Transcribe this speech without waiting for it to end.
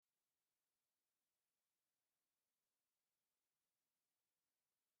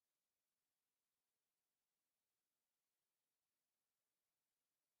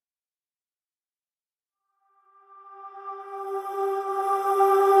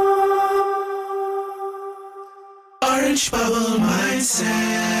Orange Bubble Mindset.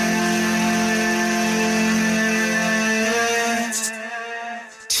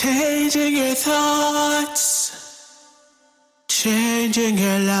 Changing your thoughts, changing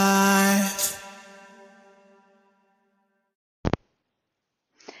your life.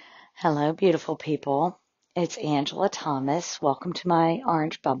 Hello, beautiful people. It's Angela Thomas. Welcome to my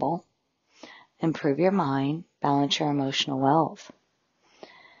Orange Bubble. Improve your mind, balance your emotional wealth.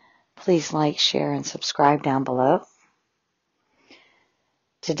 Please like, share, and subscribe down below.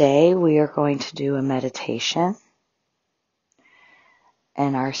 Today we are going to do a meditation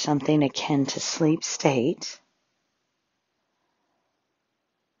in our something akin to sleep state.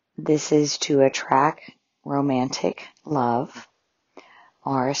 This is to attract romantic love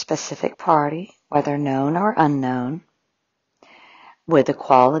or a specific party, whether known or unknown, with the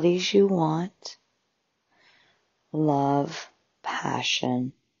qualities you want: love,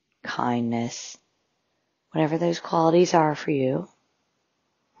 passion, kindness, whatever those qualities are for you.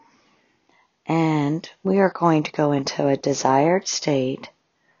 And we are going to go into a desired state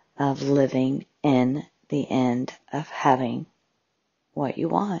of living in the end of having what you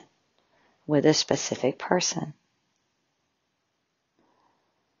want with a specific person.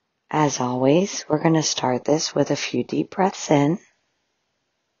 As always, we're going to start this with a few deep breaths in.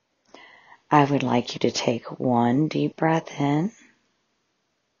 I would like you to take one deep breath in,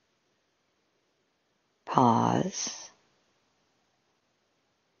 pause,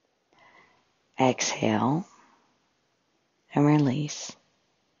 exhale, and release.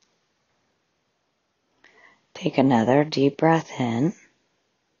 Take another deep breath in,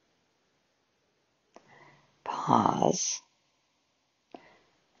 pause,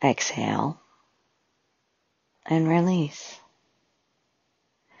 exhale, and release.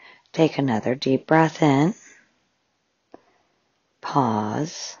 Take another deep breath in,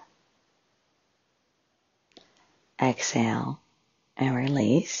 pause, exhale, and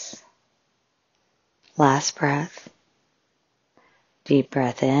release. Last breath. Deep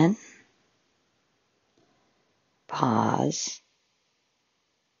breath in, pause,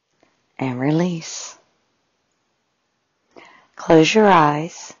 and release. Close your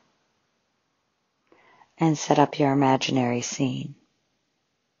eyes and set up your imaginary scene.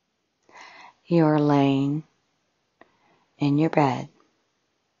 You are laying in your bed.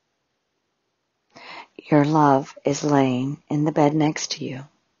 Your love is laying in the bed next to you.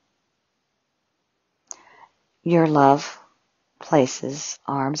 Your love places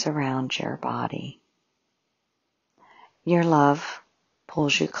arms around your body. Your love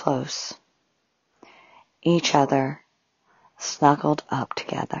pulls you close, each other snuggled up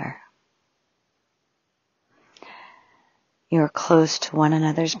together. You're close to one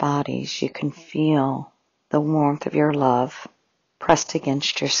another's bodies. You can feel the warmth of your love pressed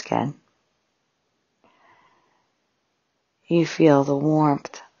against your skin. You feel the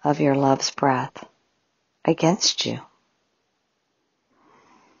warmth of your love's breath against you,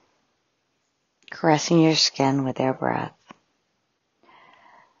 caressing your skin with their breath.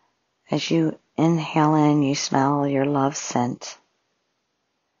 As you inhale in, you smell your love scent.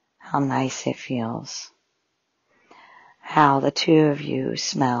 How nice it feels. How the two of you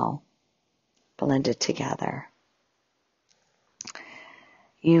smell blended together.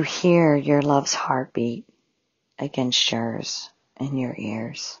 You hear your love's heartbeat against yours in your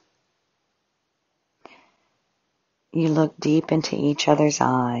ears. You look deep into each other's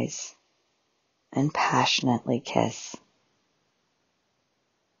eyes and passionately kiss.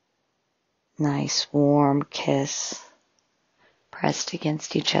 Nice warm kiss pressed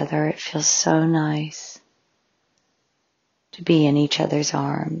against each other. It feels so nice to be in each other's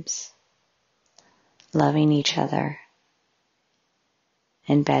arms, loving each other,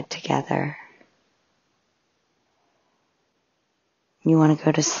 in bed together. You want to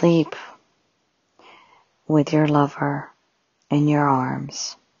go to sleep with your lover in your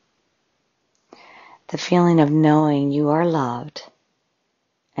arms. The feeling of knowing you are loved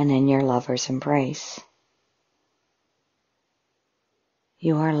and in your lover's embrace.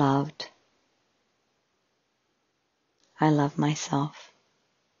 You are loved. I love myself.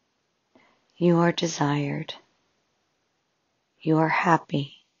 You are desired. You are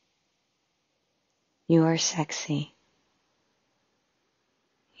happy. You are sexy.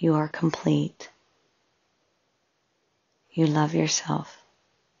 You are complete. You love yourself.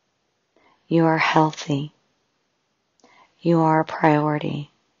 You are healthy. You are a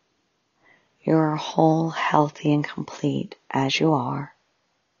priority. You are whole, healthy, and complete as you are.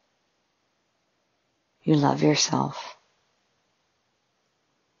 You love yourself.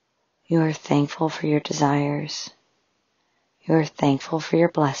 You are thankful for your desires. You are thankful for your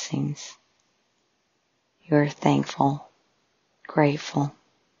blessings. You're thankful, grateful.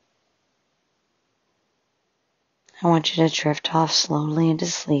 I want you to drift off slowly into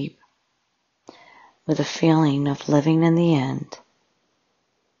sleep with a feeling of living in the end,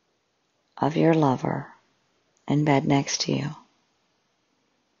 of your lover in bed next to you,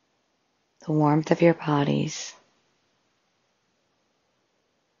 the warmth of your bodies,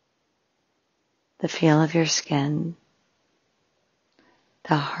 the feel of your skin,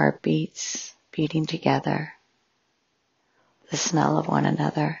 the heartbeats beating together, the smell of one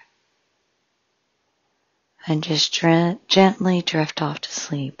another, and just gently drift off to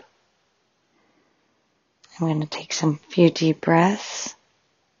sleep. I'm going to take some few deep breaths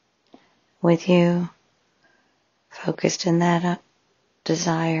with you, focused in that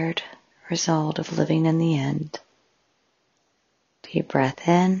desired result of living in the end. Deep breath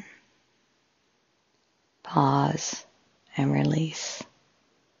in, pause, and release.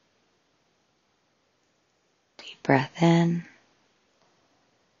 Deep breath in,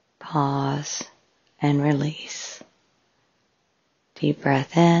 pause, and release. Deep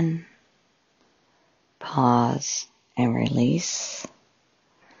breath in, pause, and release.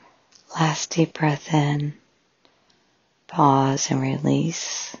 Last deep breath in, pause, and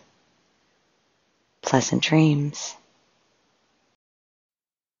release. Pleasant dreams.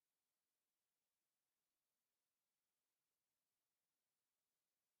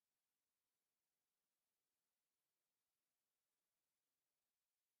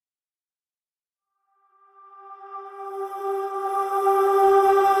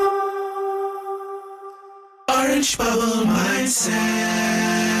 Orange bubble mindset.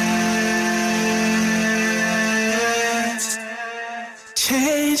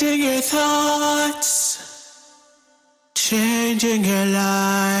 Changing your thoughts, changing your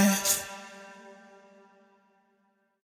life.